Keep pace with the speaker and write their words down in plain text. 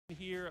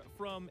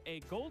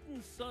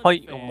は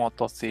い、お待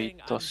たせい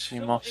たし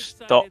まし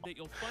た。続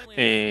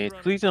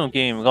いての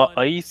ゲームが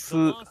アイス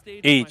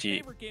エイ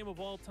ジ、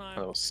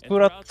スプ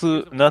ラッ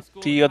ツナ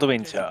ッティアドベ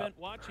ンチャ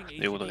ーと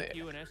いうことで、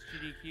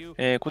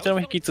こちらも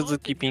引き続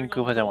きピン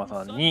クパジャマ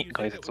さんに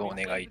解説をお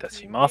願いいた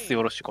します。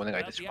よろしくお願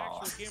いいたし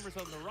ます。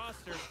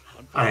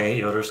はい、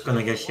よろしくお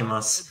願いし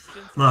ます。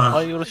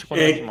はい、よろしくお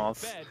願いしま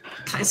す。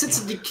解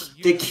説で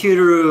き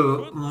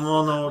る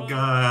もの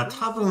が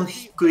多分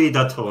低い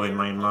だと思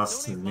いま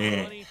す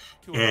ね。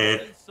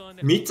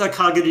見た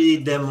限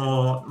りで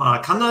も、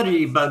かな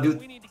りバグっ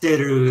て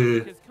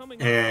る、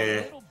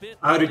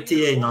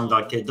RTA なん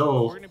だけ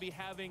ど、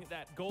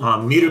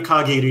見る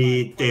限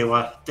り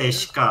で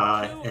し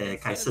か、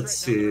解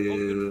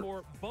説、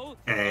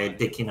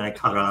できない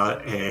か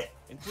ら、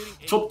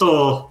ちょっ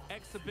と、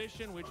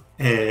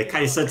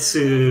解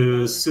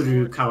説す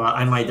るかは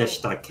曖昧で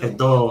したけ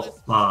ど、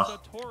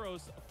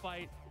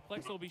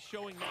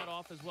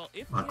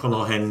こ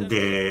の辺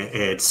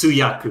で、通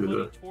訳、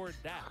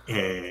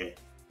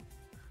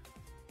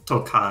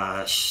と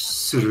か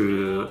す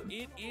る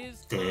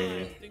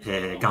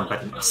で、頑張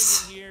りま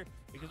す。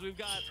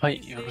は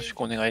い、よろし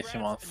くお願いし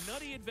ます。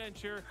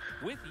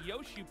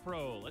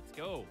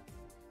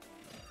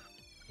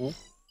お、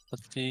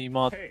始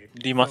ま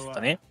りまし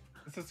たね。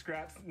This is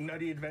Scrat's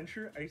Nutty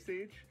Adventure Ice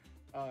Age.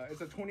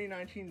 It's a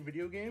 2019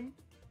 video game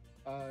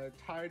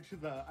tied to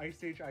the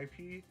Ice Age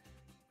IP.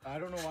 I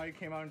don't know why it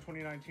came out in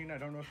 2019. I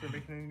don't know if they're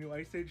making any new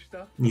Ice Age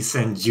stuff.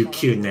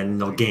 2019年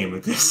のゲーム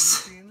で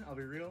す。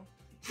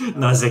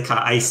なぜ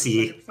かアイスエ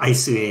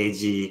イ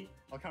ジ、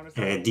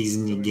ディズ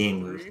ニーゲー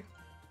ム、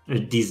デ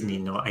ィズニ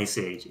ーのアイ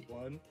スエイジ。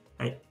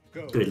はい、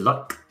Good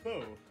luck.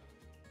 So,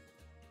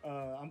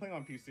 I'm playing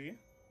on PC.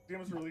 The game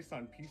was released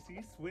on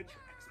PC, Switch,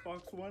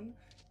 Xbox One,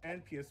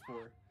 and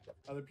PS4.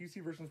 The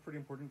PC version is pretty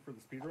important for the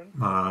speedrun.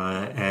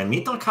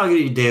 見た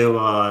限りで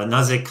は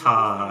なぜ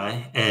か、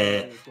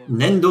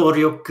念動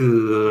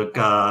力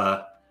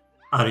が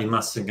あり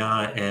ます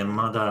が、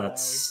まだ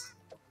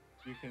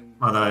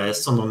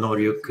その能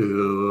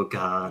力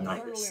がな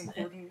いです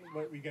ね。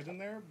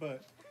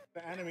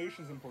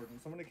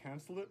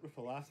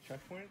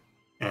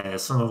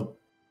その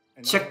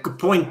チェック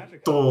ポイン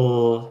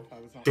ト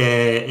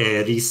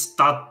でリス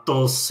ター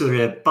トす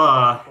れ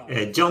ば、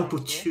ジャン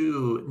プ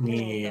中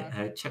に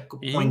チェック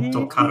ポイン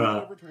トか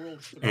ら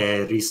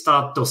リスタ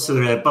ートす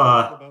れ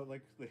ば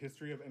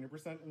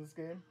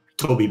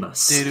飛びま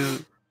す。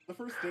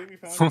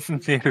飛ん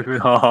でる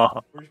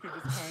な。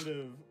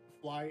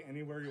Fly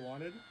anywhere you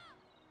wanted.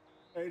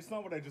 It's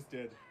not what I just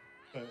did,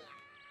 but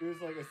it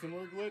was like a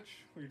similar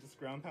glitch where you just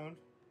ground pound,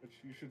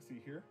 which you should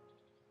see here.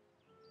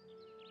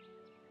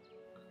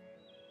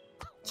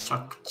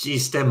 着地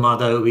してま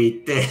だ浮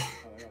いて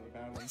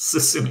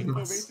進み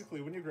ます。 So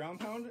basically, when you ground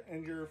pound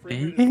and your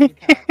frame rate is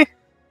capped,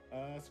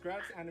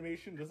 Scrat's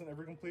animation doesn't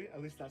ever complete.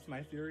 At least that's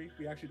my theory.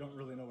 We actually don't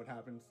really know what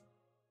happens,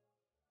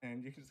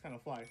 and you can just kind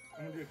of fly.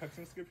 I'm gonna do a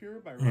cutscene skip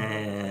here by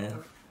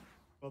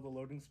while the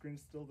loading screen's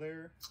still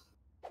there.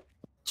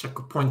 チェッ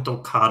クポイント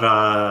か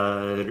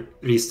ら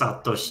リスタ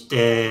ートし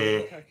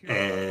て、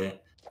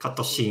カッ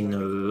トシー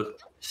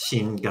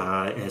ン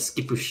がス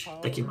キップ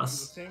できま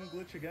す。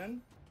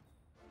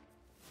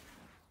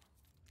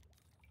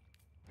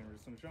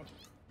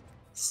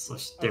そ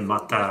してま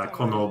た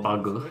このバ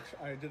グ。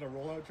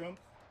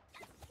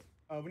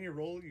When you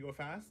roll, you go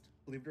fast.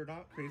 Believe it or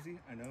not, crazy,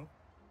 I know.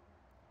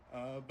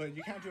 But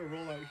you can't do a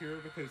rollout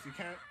here because you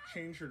can't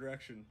change your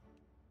direction.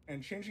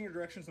 And changing your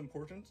direction is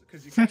important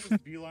because you can't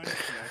just beeline to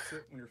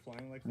exit when you're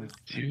flying like this.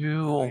 縦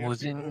横無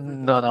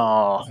尽だ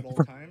な。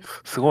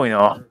すごい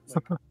な。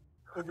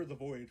Over the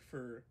void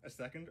for a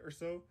second or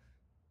so,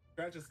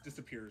 Scrat just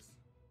disappears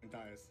and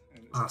dies.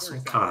 あ、そ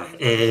うか。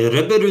レ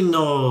ベル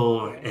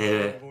の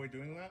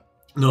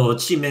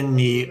地面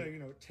に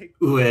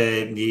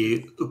上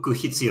に浮く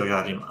必要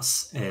がありま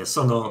す。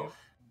その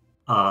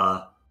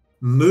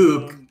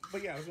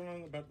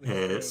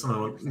そ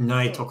の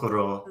ないとこ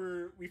ろ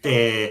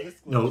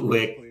の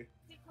上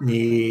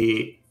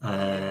に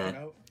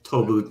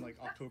飛ぶ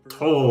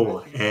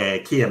と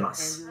消えま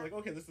す。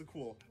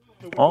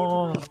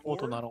ああ、なるほ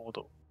ど、なるほ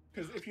ど。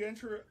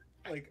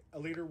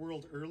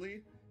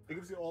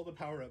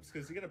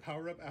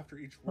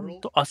ほ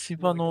んと足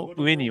場の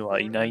上には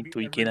いないと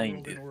いけない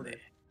んですね。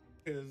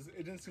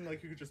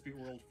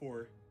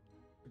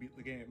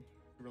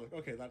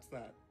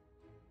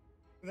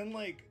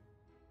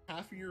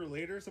Half a year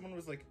later, someone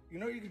was like, you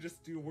know, you can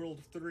just do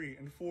World 3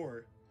 and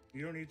 4.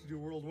 You don't need to do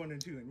World 1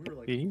 and 2. And we were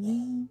like,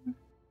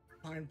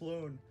 mind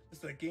blown.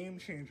 It's a game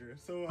changer.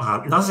 So,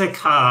 なぜ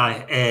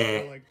か、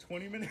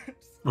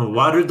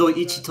ワールド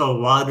1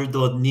とワール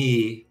ド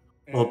2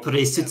をプ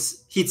レイする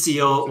必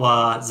要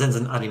は全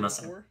然ありま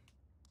せん。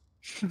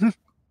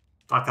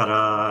だか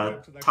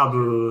ら、多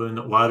分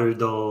ワール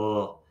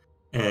ド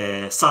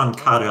3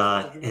か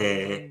ら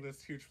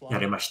や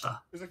りまし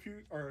た。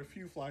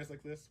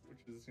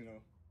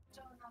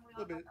A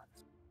little bit,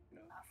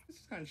 it's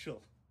just kind of chill.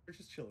 They're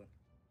just chilling.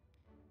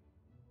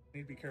 I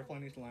need to be careful. I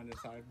need to land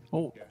inside.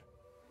 Oh.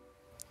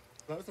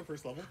 Yeah. That was the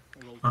first level.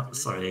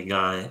 それ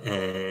が、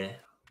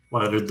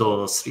ワール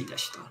ド3で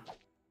した。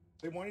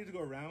They want you to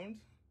go around.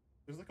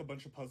 There's like a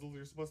bunch of puzzles.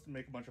 You're supposed to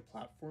make a bunch of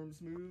platforms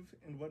move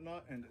and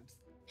whatnot, and it's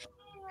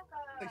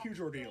a huge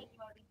ordeal.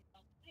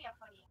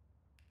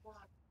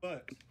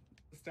 But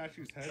the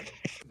statue's head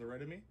to the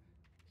right of me,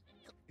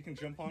 you can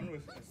jump on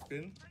with a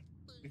spin.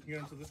 You can get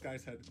into this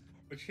guy's head,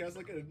 but she has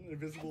like an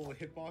invisible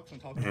hitbox on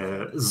top of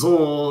her head.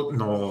 象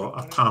の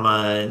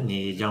頭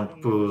にジャン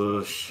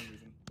プ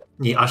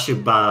に足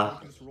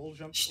場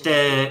し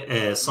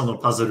て、その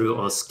パズル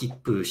をスキッ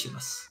プしま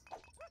す。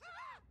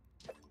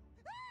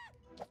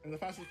And the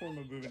fastest form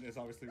of movement is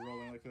obviously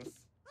rolling like this.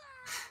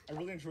 I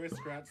really enjoy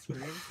Scrat's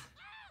screams.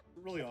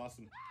 Really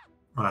awesome.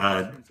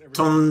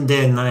 飛ん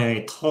でな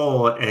い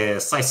と、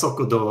最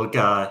速度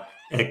が、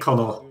こ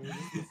の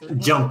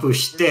ジャンプ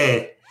し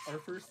て、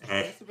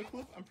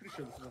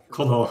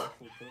この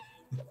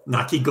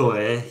鳴き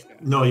声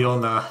のよ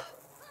うな、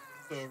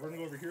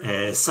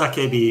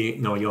叫び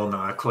のよう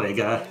な声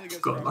が聞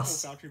こえま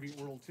す。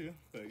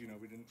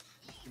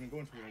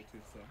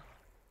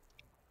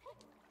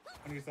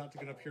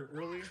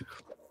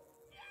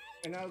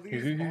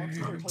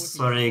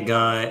それ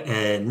が、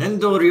念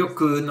動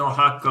力の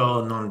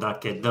箱なんだ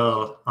け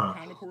ど、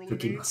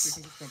吹きま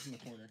す。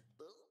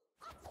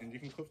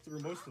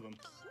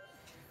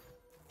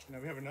Now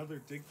we have another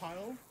dig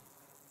pile.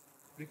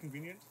 Pretty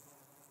convenient.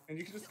 And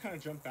you can just kind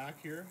of jump back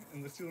here,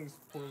 and the ceiling's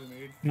poorly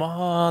made.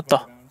 ま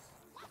た。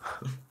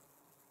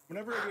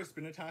 Whenever I do a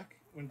spin attack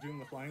when doing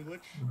the flying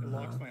glitch, it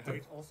locks my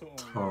height also on.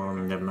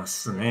 飛んでま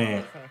す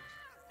ね。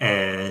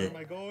Where am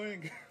I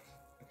going?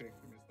 Okay,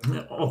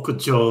 屋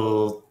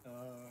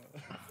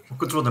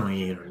上でも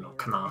いいの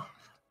かな。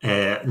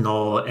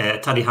の、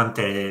大判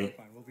定、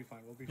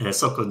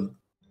そこ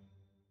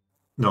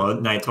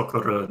のないとこ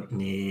ろ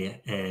に、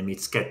見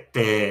つけ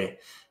て、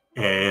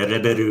レ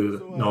ベル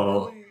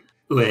の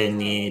上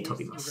に飛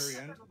びます。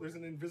There's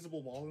an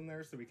invisible wall in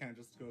there, so we can't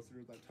just go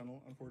through that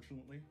tunnel,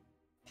 unfortunately.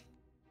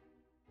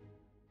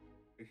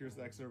 Here's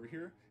the exit over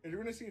here. And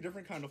you're going to see a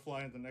different kind of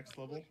fly in the next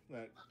level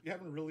that you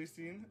haven't really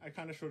seen. I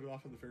kind of showed it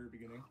off at the very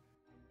beginning.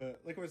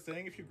 But like I was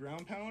saying, if you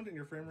ground pound and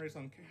your frame rate's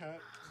on cat,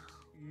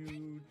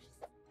 you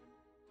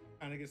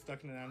kind of get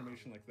stuck in an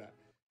animation like that.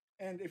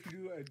 And if you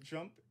do a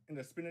jump and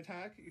a spin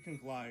attack, you can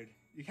glide.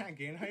 You can't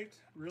gain height,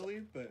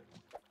 really, but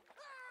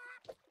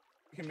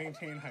you can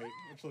maintain height,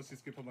 which lets you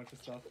skip a bunch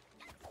of stuff.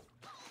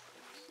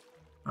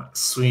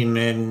 水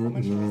面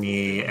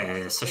に、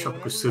接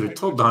触する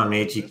とダ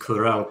メージ食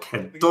らうけ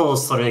ど、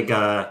それ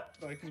が、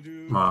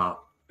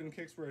まあ、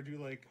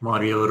マ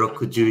リオ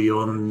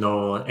64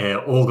の、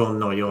黄金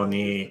のよう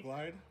に、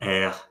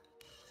跳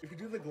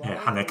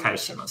ね返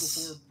しま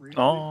す。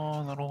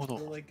ああ、なるほど。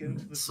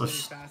そ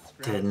し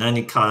て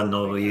何か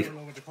の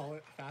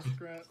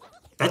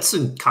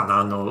別か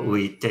なの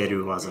浮いて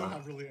る技。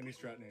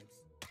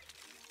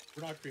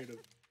We're not creative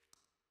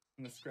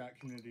in the Scrat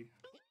community,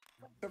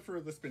 except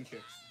for the spin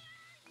kicks.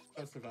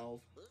 That's the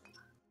Valve.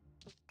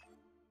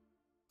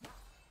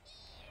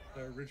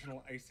 The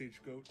original Ice Age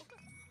goat.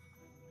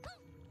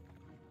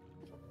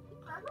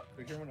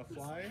 So here I'm gonna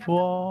fly,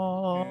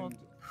 and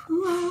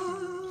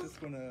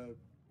just gonna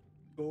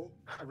go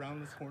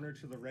around this corner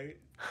to the right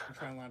and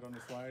try and land on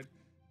the slide.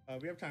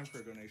 We have time for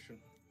a donation.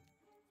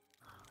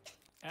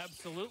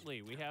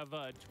 Absolutely. We have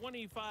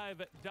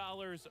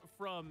 $25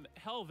 from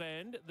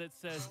Helvend that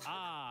says,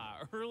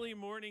 early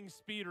morning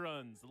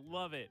speedruns.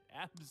 Love it.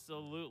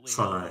 Absolutely.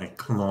 そうね、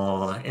こ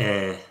の、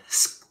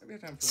ス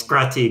ク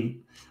ラッテ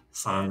ィ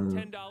さん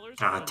が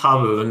多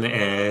分、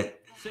レ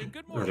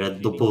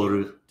ッド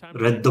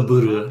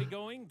ブル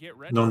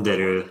飲ん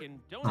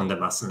で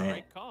ます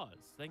ね。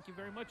Thank you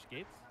very much,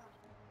 Gates.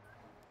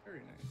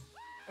 Very nice.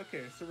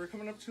 Okay, so we're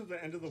coming up to the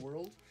end of the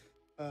world.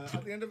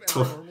 At the end of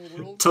every normal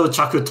world, 到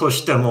着と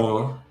して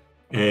も、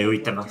浮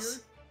いてま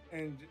す。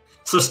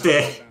そし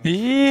て、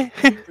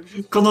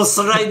この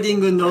スライディ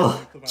ングの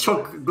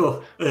直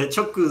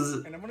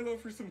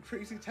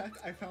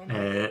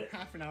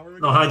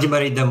の始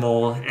まりで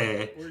も、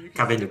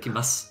壁抜き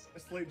ます。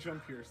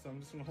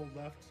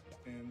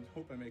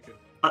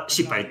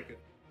失敗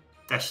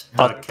でし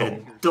た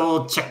け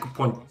ど、チェック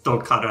ポイント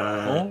か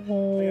ら、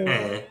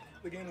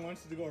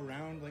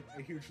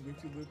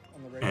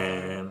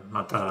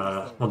ま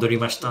た戻り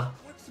ました。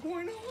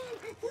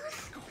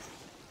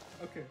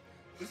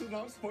This is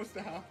not supposed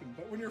to happen,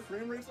 but when your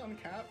frame rate's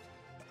uncapped,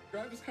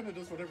 Scrat just kind of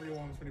does whatever he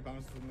wants when he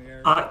bounces in the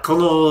air. こ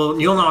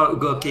のような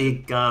動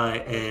きが、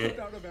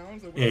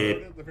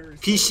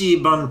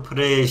PC 版プ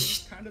レイ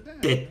し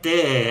て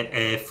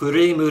て、フ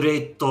レームレ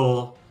ー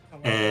ト、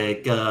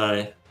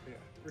が、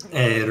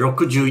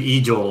60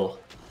以上、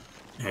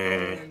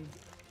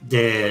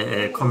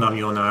で、この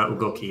ような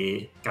動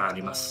きがあ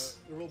りま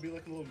す。There will be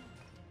like a little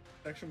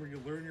section where you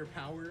learn your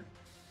power.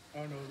 I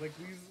don't know, like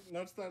these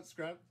nuts that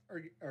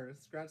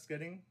Scrat's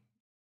getting,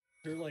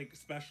 they're like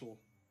special.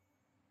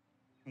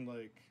 And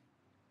like,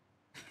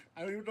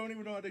 I don't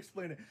even know how to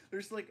explain it.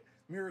 There's like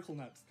miracle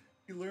nuts.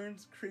 He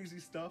learns crazy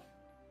stuff,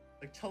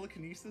 like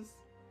telekinesis.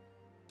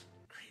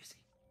 Crazy.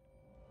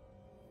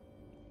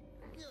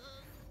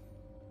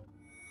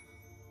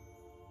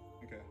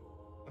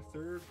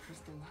 Serve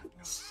crystal nut.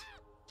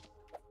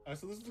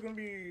 So this is going to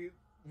be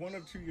one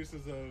of two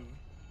uses of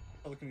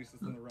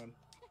telekinesis in the run.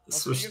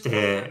 そして、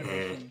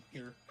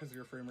Here, because of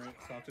your frame rate,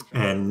 stop to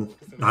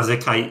なぜ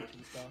か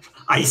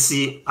アイス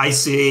エ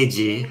イ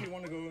ジ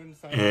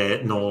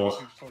の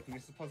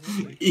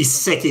一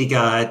石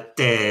があっ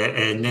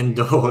て、念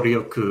動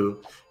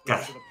力が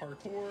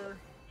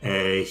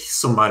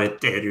潜まれ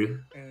てい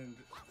る。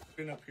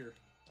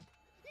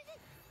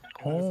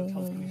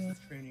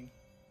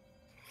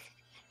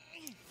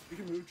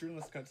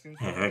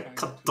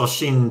カット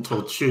シーン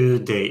途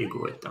中で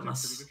動いてま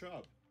す。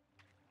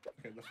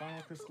Okay, the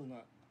final crystal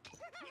nut.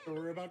 So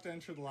we're about to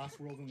enter the last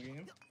world in the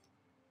game.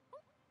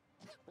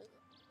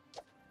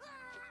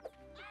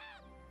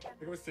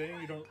 Like I was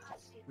saying, you don't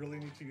really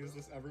need to use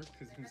this ever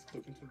because you can just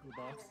click into the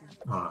box.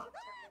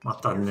 ま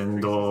た粘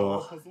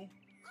土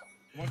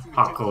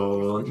箱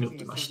を抜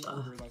きまし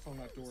た。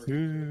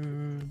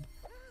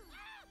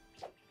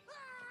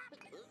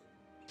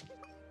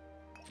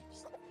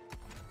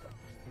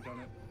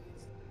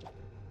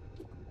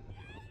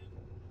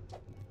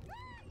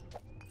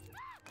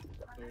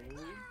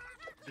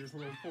Here's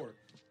World 4.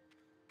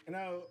 And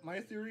now,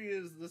 my theory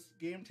is this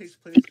game takes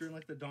place during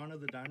like the dawn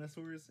of the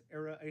dinosaurs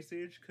era Ice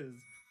Age, because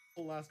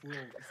the last world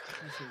is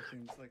dinosaur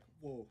things like,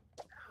 whoa.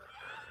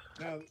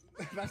 Now,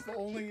 that's the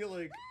only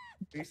like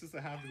basis I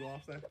have to go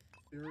off that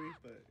theory,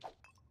 but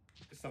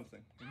it's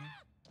something.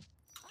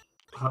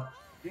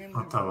 You know?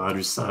 また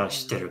悪さ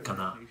してるか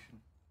な。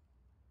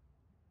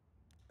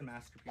A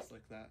masterpiece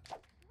like that.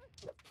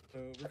 So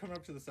we're coming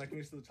up to the second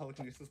use of the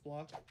telekinesis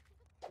block.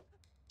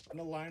 I'm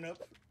gonna line up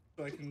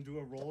so I can do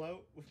a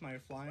rollout with my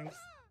flying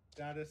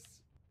status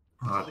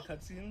to the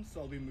cutscene.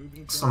 So I'll be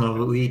moving. その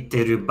浮い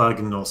てるバ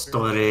グのス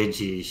トレー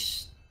ジ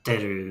して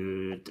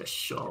るで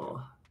し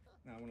ょ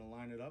う。Now I'm gonna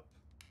line it up.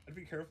 I'd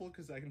be careful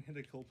because I can hit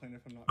a kill plane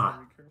if I'm not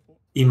very careful.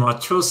 今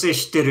調整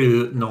して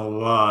るの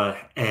は、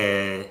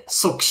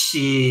即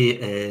死、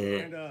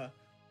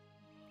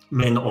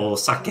面を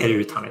避け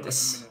るためで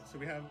す。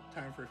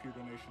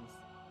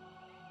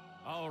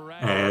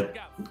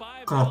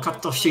このカッ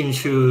トシーン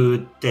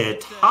中で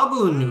多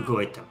分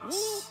動いてま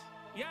す。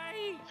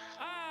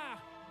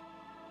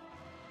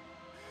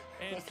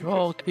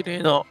わあ、綺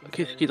麗な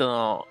景色だ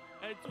な。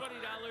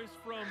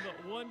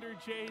Wonder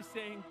J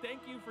saying,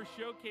 thank you for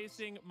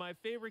showcasing my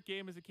favorite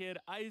game as a kid,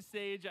 Ice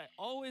Age. I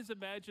always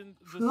imagined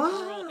the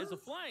squirrel as a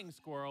flying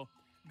squirrel.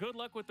 Good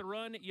luck with the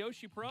run,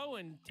 yoshipro,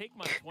 and take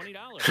my $20.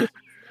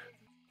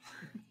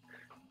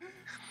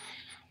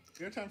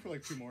 You have time for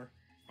like two more.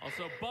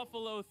 Also,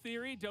 Buffalo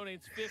Theory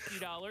donates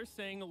 $50,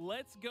 saying,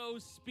 let's go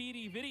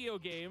speedy video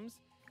games.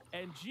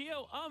 And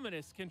Geo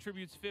Ominous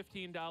contributes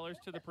 $15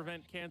 to the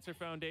Prevent Cancer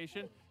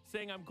Foundation,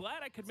 saying, I'm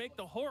glad I could make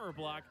the horror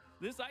block.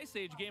 This Ice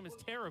Age game is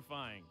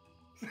terrifying.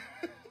 I'm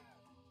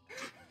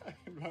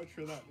not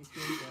sure that. This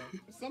game's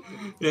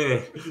something.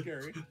 It's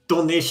scary.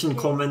 ドネーション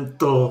コメン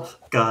ト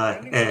が、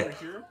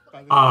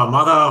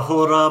まだ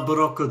ホラーブ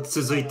ロック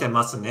続いて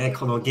ますね。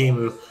このゲー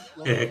ム、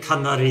か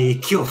なり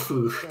恐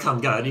怖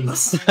感がありま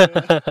す。The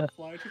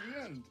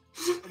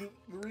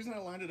reason I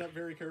lined it up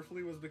very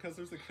carefully was because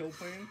there's a kill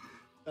plane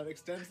that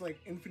extends like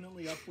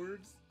infinitely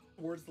upwards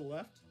towards the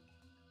left.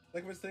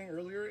 Like I was saying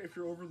earlier, if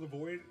you're over the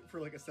void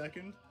for like a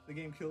second, the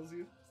game kills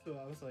you. So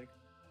I was like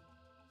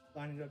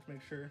lining it up to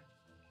make sure.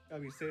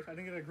 Gotta be safe. I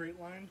didn't get a great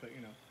line, but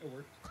you know, it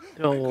worked.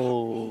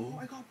 Oh,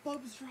 I got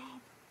Bub's drop.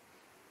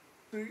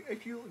 So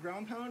if you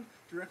ground pound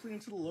directly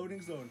into the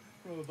loading zone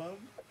from above,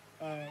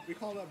 we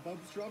call that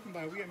Bub's drop, and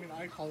by we I mean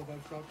I call it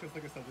Bub's drop because,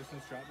 like I said, there's no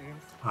strat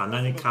names.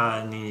 何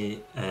か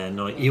に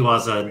の言わ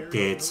ざ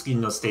で次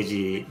のステー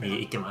ジに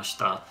行きまし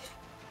た。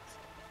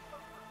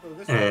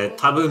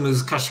多分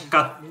難し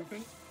かっ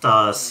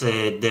た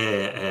せい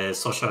で、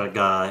ソシャ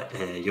が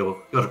喜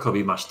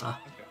びまし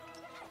た。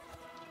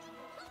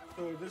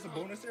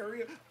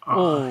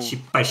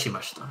失敗し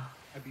ました。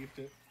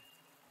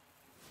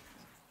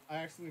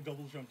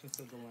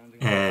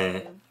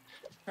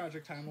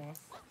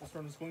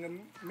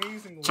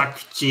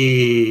着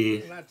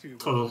地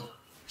と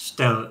し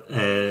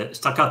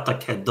たかった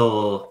け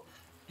ど、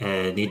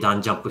2段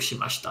ジャンプし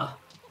ました。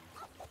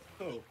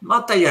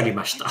またやり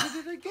ました。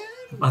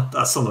ま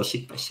たその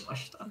失敗しま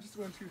した。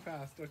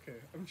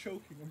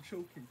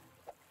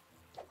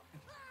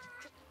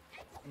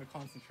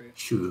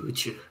集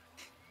中。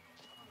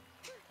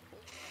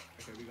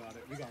Okay, we got it.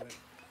 We got it.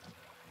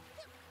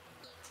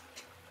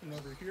 And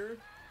over here,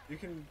 you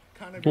can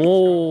kind of get here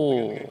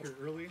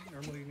early.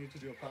 Normally, you need to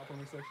do a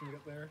platforming section to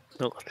get there.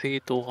 なんか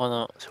正統派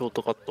なショー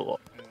トカットが。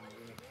And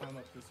I'm gonna climb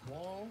up this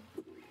wall.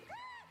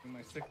 Do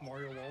my sick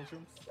Mario wall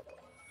jumps.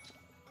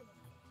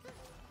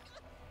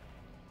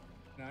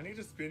 Now I need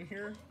to spin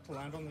here to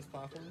land on this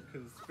platform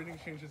because spinning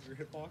changes your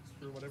hitbox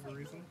for whatever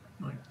reason.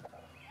 And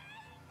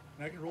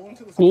I can roll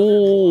into this.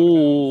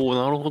 おお、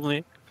なるほど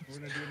ね。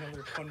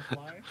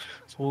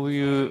そう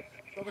いう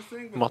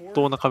まっ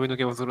とうな壁抜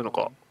けをするの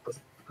か。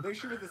この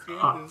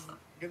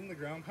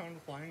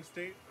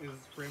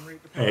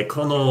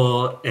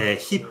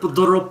ヒップ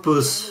ドロッ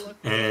プ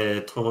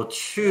途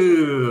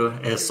中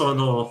そ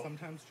の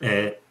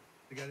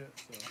to get it.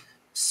 So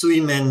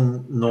水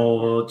面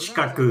の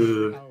近 we're not く exactly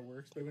sure how it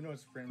works, but we know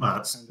it's frame まあ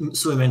rate kind of.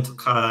 水面と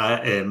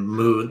か、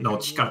無の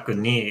近く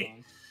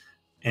に、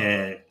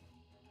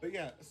 But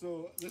yeah,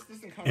 so this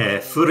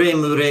encounter フレー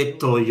ムレー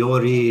トよ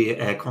り、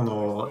こ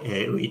の、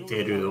浮い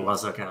てる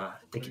技が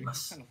できま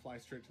す。 kind of fly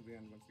straight to the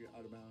end once you get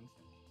out of bounds.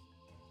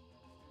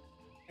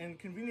 And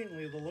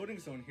conveniently, the loading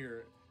zone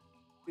here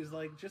is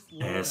like just low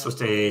enough そし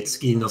て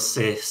次の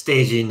ス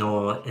テージ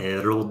の、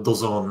ロード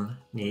ゾーン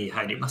に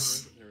入りま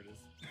す。 There it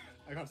is.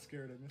 I got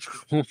scared. I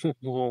missed it.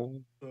 お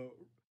So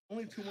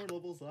only 2 more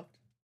levels left.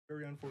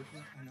 Very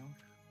unfortunate, I know.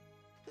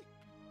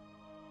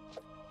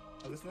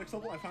 This next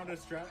level, I found a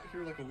strat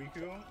here like a week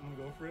ago. I'm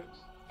gonna go for it.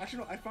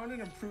 Actually, no, I found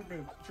an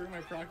improvement during my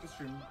practice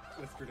stream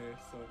yesterday,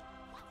 so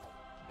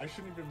I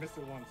shouldn't even miss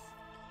it once.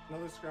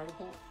 Another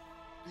Scratapult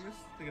use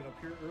to get up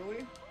here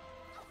early.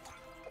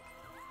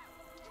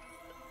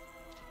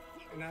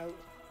 And now,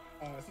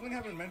 something I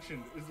haven't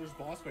mentioned is there's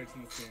boss fights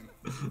in this game.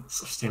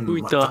 そして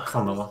また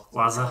この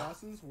技。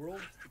 Bosses,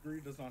 World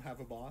 3 does not have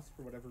a boss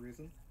for whatever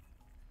reason.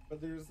 But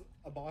there's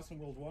a boss in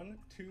World 1,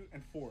 2,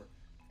 and 4.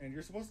 And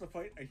you're supposed to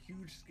fight a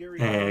huge scary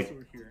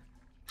dinosaur here.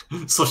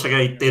 ソシャが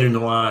言ってる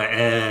のは、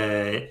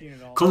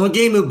この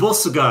ゲームボ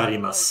スがあり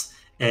ます。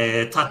例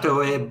え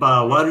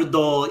ば、ワール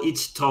ド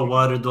1と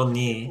ワールド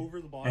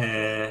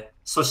2、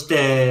そし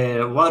て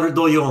ワール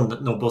ド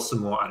4のボス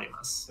もあり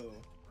ます。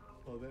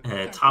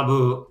多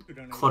分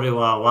これ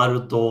はワー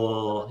ル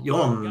ド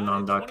4な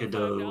んだけ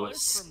ど、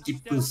スキ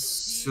ップ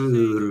す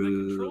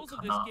る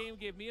かな。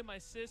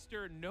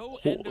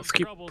ス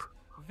キップ。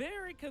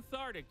 Very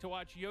cathartic to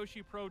watch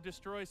yoshipro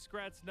destroy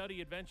Scrat's Nutty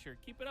adventure.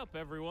 Keep it up,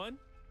 everyone.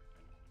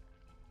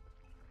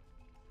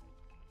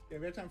 Yeah,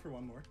 we have time for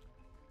one more.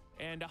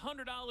 And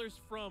 $100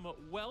 from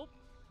Whelp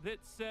that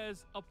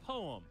says a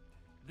poem.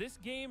 This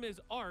game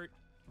is art.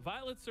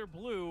 Violets are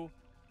blue.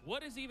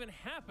 What is even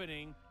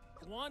happening?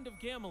 Wand of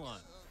Gamelon.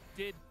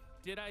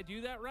 Did I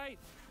do that right?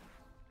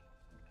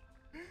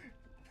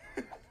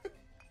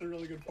 It's a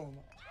really good poem.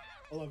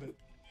 I love it.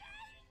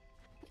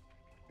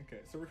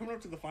 Okay, so we're coming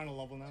up to the final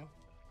level now.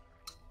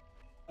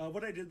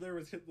 What I did there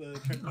was hit the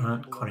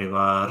checkpoint. これ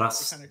はラ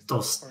ス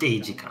トステ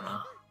ージか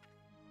な。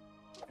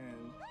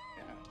 And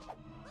yeah,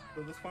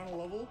 so this final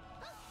level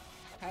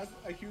has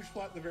a huge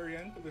plot at the very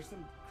end, but there's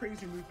some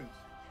crazy movement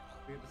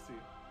we get to see.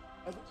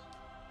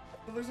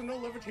 So there's a no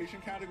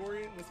levitation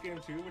category in this game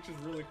too, which is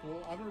really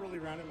cool. I haven't really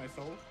ran it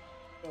myself,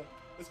 but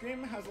this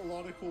game has a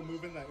lot of cool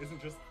movement that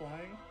isn't just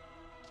flying.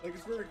 Like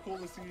it's very cool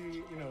to see,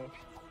 you know,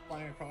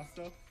 flying across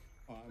stuff.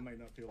 Oh, I might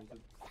not be able to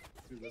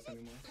do this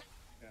anymore.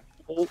 Yeah.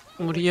 お、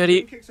無理や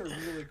り。 Kicks are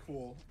really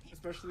cool,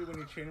 especially when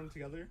you chain them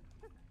together.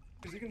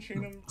 Because you can chain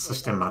them そ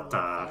してま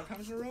た 5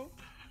 times in a row.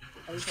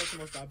 At least that's the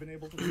most I've been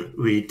able to do.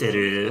 浮いて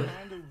る。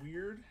 Kind of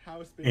weird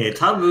how it's been.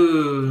 多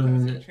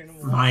分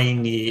前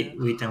に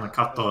浮いてな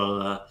かっ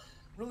た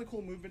Really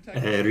cool movement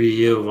technique. 理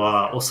由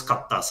は遅か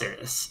ったせい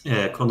です。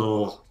こ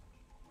の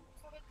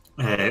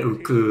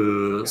浮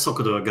く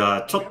速度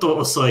がちょっと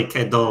遅い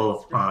け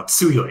ど、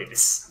強いで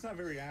す。 It's not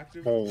very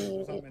active.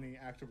 There's not many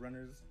active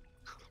runners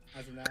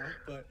as of now,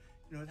 but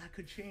you know that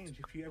could change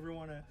if you ever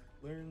want to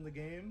learn the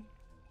game.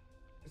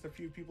 There's a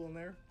few people in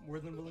there more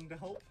than willing to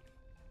help.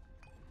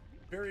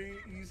 Very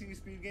easy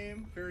speed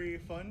game, very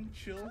fun,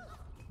 chill,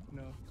 you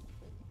know,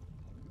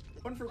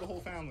 fun for the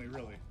whole family,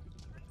 really.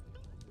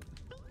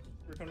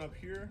 We're coming up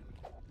here.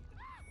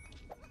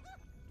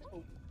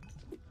 Oh,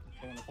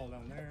 don't want to fall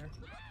down there.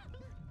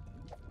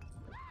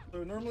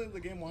 So normally the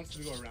game wants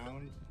to go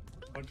around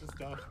a bunch of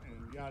stuff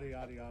and yada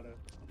yada yada,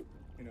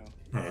 you know.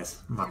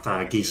 また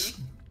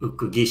浮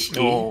く儀式。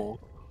 お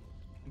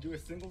Do a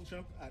single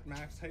jump at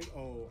max height.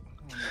 Oh,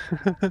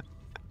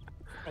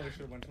 probably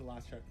should have went to the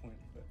last checkpoint,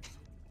 but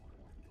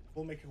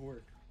we'll make it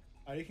work.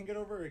 You can get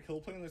over a kill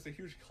plane. There's a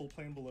huge kill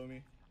plane below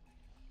me,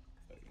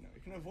 but you know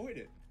you can avoid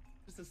it.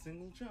 Just a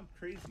single jump,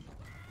 crazy.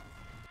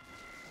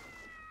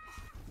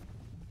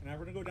 And now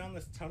we're gonna go down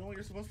this tunnel.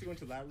 You're supposed to go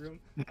into that room.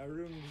 That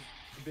room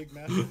is a big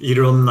mess. い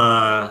ろん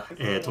な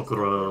とこ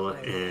ろを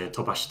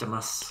飛ばして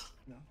ます。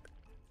 No.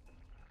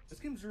 This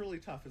game's really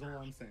tough, is all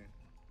I'm saying.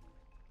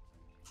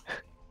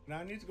 Now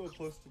I need to go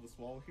close to this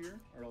wall here,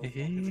 or else I'll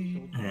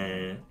get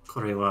killed.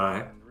 これ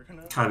は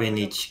壁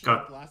に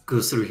近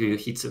くする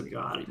必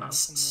要がありま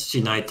す。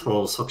しない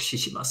と即死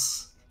しま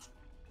す。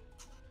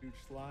 Huge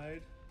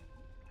slide.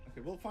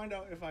 Okay, we'll find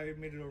out if I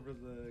made it over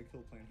the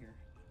kill plane here.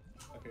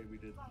 Okay, we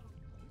did.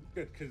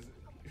 Good, because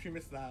if you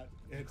miss that,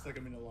 it's like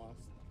a minute loss.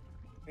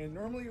 And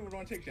normally you would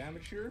want to take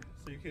damage here,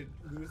 so you could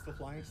lose the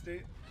flying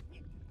state.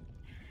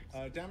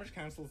 Damage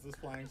cancels this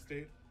flying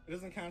state. It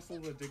doesn't cancel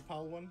the dig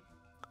pile one.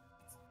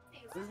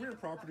 There's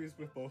weird properties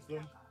with both of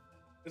them.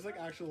 There's like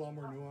actually a lot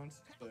more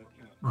nuanced, but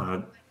you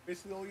know.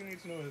 Basically all you need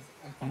to know is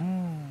I'm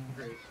fine.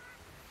 Great.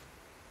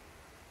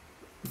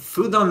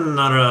 普段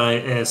なら、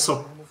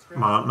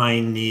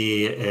前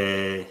に、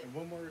 And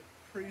one more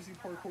crazy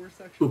parkour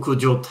section. 浮く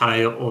状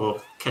態を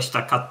消し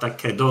たかった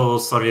けど、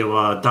それ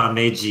はダ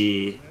メー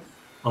ジ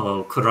を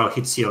食らう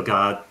必要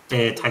があっ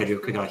て、体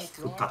力が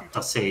低かっ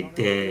たせい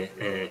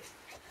で、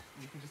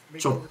You can just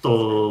ちょっ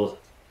と、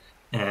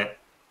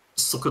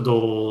速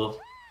度、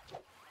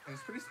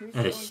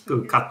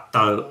低かっ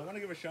た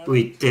浮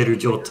いてる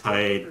状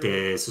態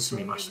で進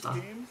みました。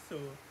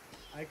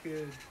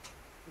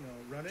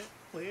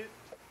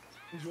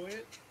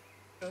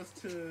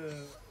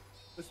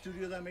The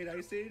studio that made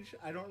Ice Age.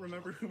 I don't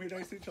remember who made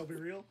Ice Age, I'll be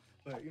real.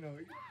 But,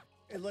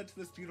 it led to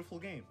this beautiful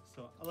game.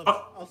 So I love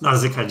it. な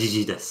ぜか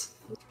GG です。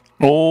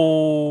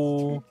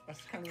おー。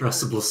ラ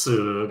スボ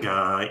ス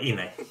がい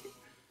ない。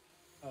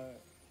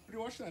Did you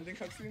watch the ending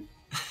cutscene?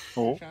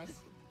 お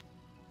Chance?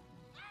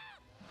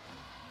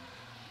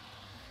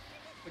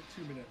 Like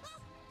 2 minutes.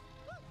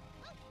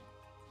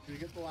 Did you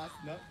get the last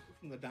nut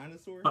from the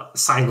dinosaur?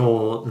 最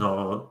後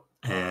の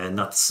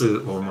夏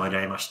をも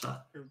らいまし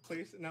た。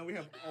Now we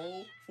have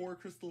all 4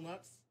 crystal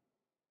nuts.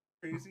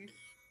 Crazy.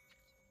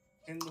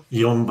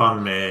 4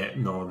番目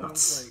の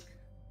夏。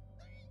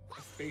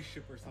A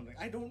spaceship or something.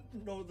 I don't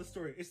know the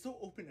story. It's so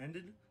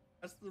open-ended.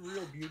 That's the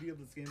real beauty of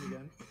this game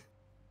again.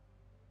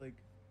 Like,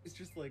 it's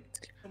just like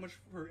so much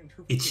for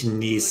interpretation. 1、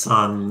2、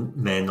3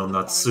目の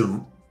夏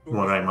も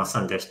らいませ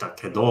んでした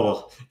け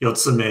ど、4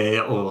つ目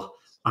を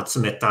集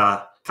め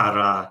たか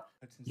ら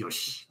よ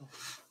し。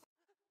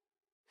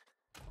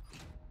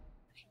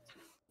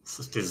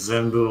そして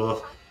全部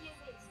を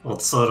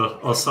恐る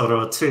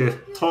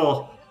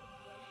と、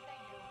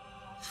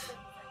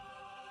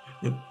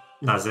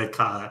なぜ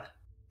か、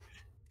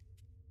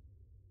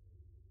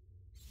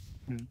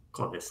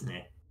こうです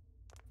ね。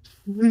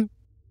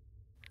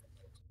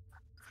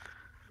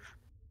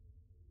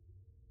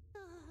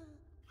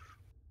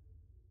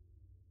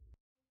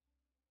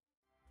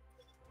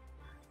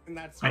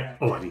はい、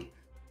終わり。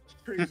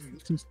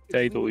一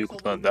体どういうこ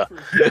となんだ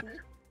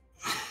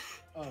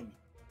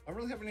I don't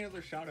really have any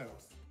other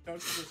shoutouts.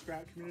 Shoutouts to the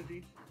Scrat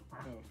community.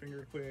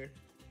 Fingerquick,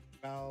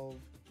 Valve,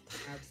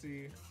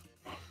 Apsy.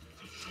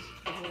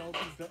 Everyone else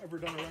who's ever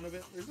done a run of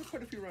it. There's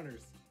quite a few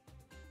runners.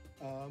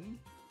 And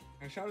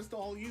shoutouts to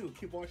all you.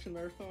 Keep watching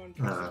Marathon.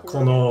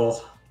 この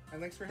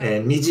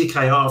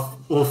短い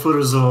オフ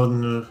ルゾー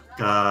ン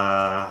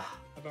が、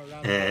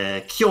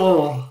今日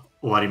終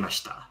わりま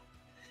した。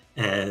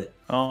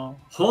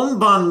本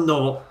番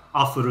の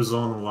アフルゾ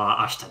ーンは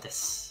明日で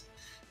す。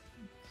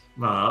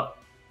ま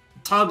あ、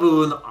多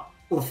分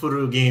オフ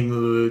ルゲー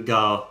ム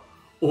が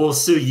多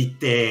すぎ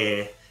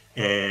て、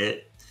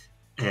2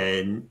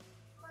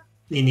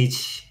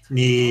日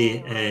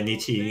に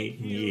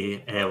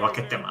分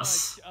けてま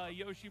す。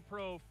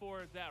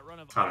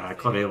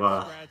これ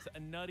は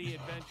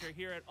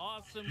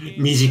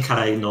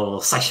短い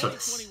の最初で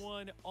す。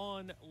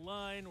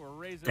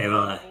で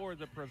は、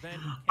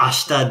明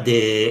日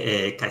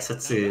で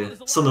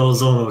その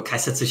ゾーンを解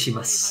説し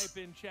ます。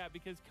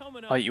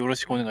はい、よろ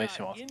しくお願い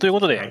します。という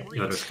ことで、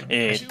よろしくお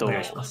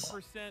願いします。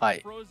は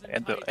い、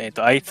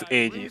アイス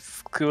エイジ、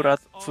スクラ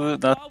ッツ、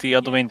ナッティ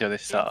アドベンチャーで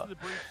した。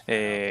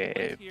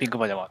ピンク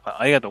パジャマさ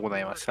ん、ありがとうござ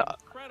いました。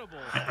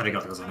はい、ありが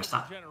とうございまし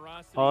た。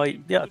はい、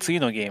では次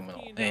のゲーム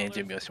の、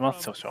準備をしま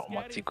す。少々お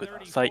待ちくだ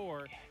さい。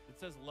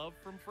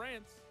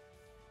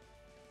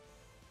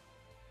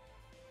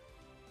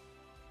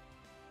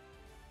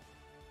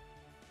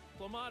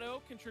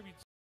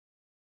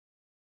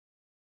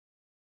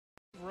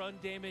Run,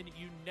 Damon,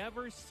 you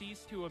never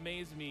cease to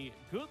amaze me.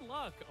 Good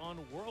luck on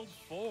World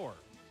 4.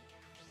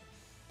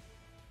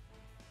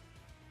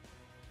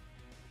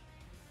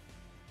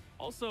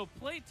 Also,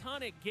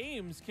 Playtonic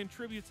Games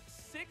contributes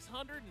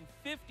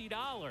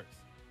 $650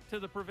 to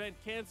the Prevent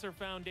Cancer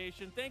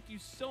Foundation. Thank you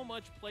so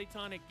much,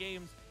 Playtonic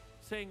Games,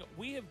 saying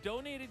we have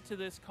donated to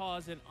this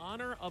cause in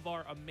honor of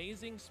our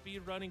amazing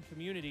speedrunning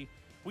community.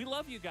 We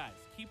love you guys.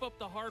 Keep up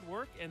the hard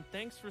work, and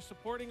thanks for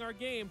supporting our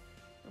game.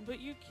 But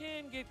you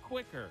can get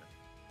quicker.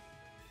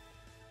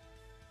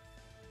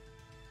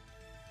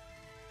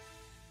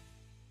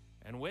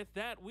 And with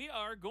that, we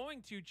are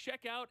going to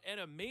check out an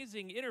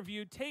amazing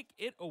interview. Take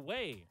it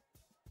away.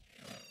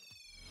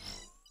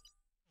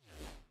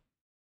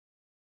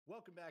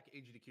 Welcome back,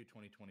 AGDQ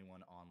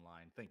 2021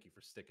 Online. Thank you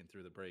for sticking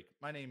through the break.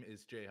 My name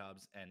is Jay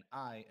Hobbs, and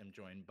I am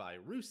joined by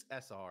Roos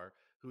SR,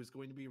 who is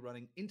going to be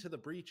running Into the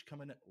Breach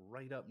coming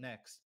right up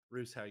next.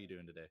 Roos, how are you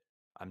doing today?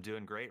 I'm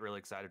doing great. Really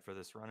excited for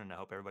this run, and I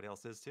hope everybody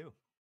else is too.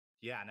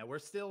 Yeah, now we're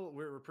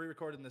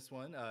pre-recording this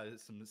one,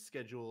 some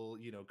schedule,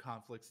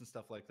 conflicts and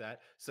stuff like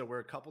that. So we're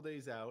a couple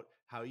days out.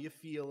 How are you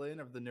feeling?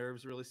 Have the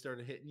nerves really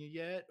started hitting you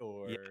yet?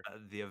 Or yeah,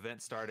 the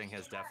event starting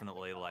has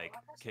definitely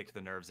kicked the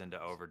nerves into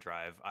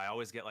overdrive. I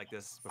always get like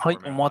this. はい、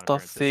お待た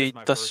せい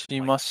たし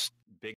まし